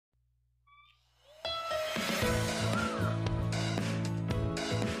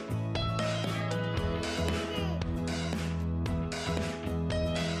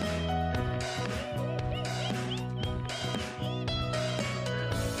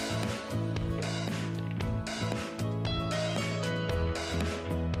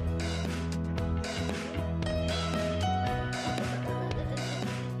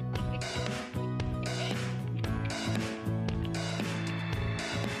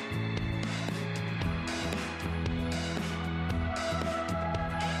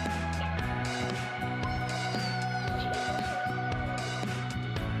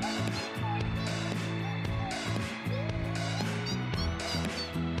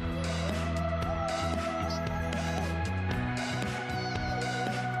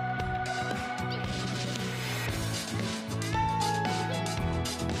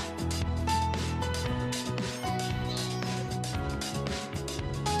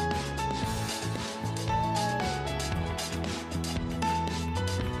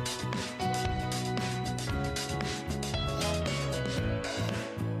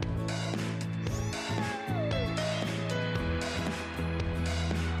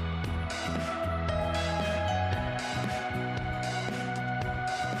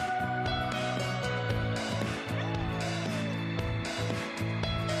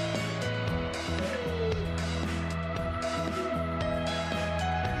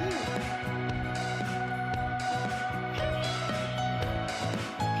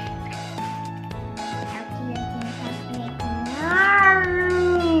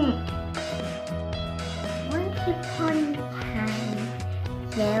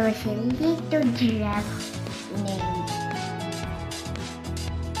there was a little giraffe named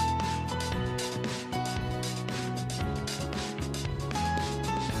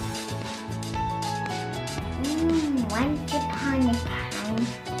once upon a time,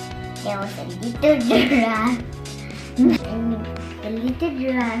 there was a little giraffe, and the little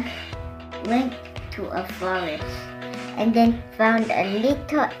giraffe went to a forest and then found a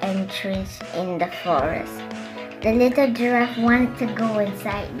little entrance in the forest. The little giraffe wanted to go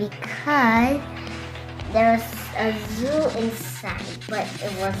inside because there was a zoo inside, but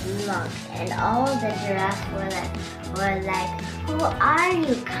it was locked, and all the giraffes were like, "Who are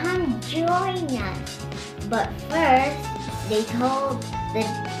you? Come join us." But first, they told the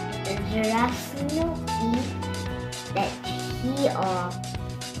giraffe Snoopy that he or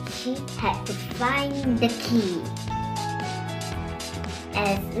she had to find the key.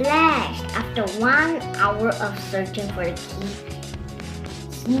 At last, after 1 hour of searching for the key,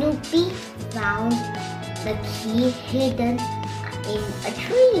 Snoopy found the key hidden in a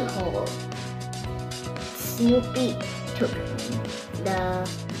tree hole. Snoopy took the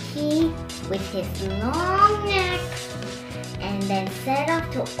key with his long neck and then set off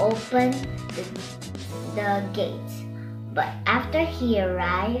to open the gates. But after he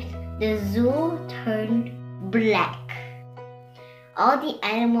arrived, the zoo turned black. All the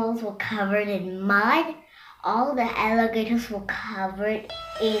animals were covered in mud. All the alligators were covered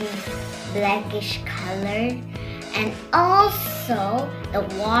in blackish color. And also, the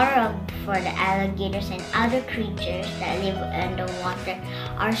water for the alligators and other creatures that live underwater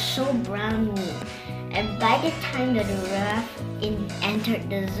are so browny. And by the time the giraffe entered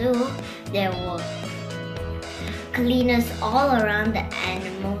the zoo, there were cleaners all around the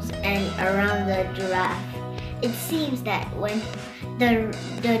animals and around the giraffe. It seems that when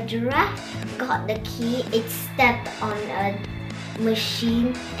the giraffe got the key, it stepped on a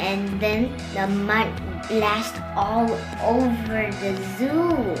machine and then the mud blasted all over the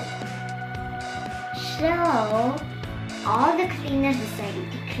zoo. So all the cleaners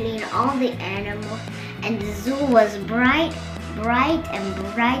decided to clean all the animals, and the zoo was bright and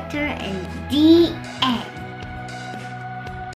brighter, and the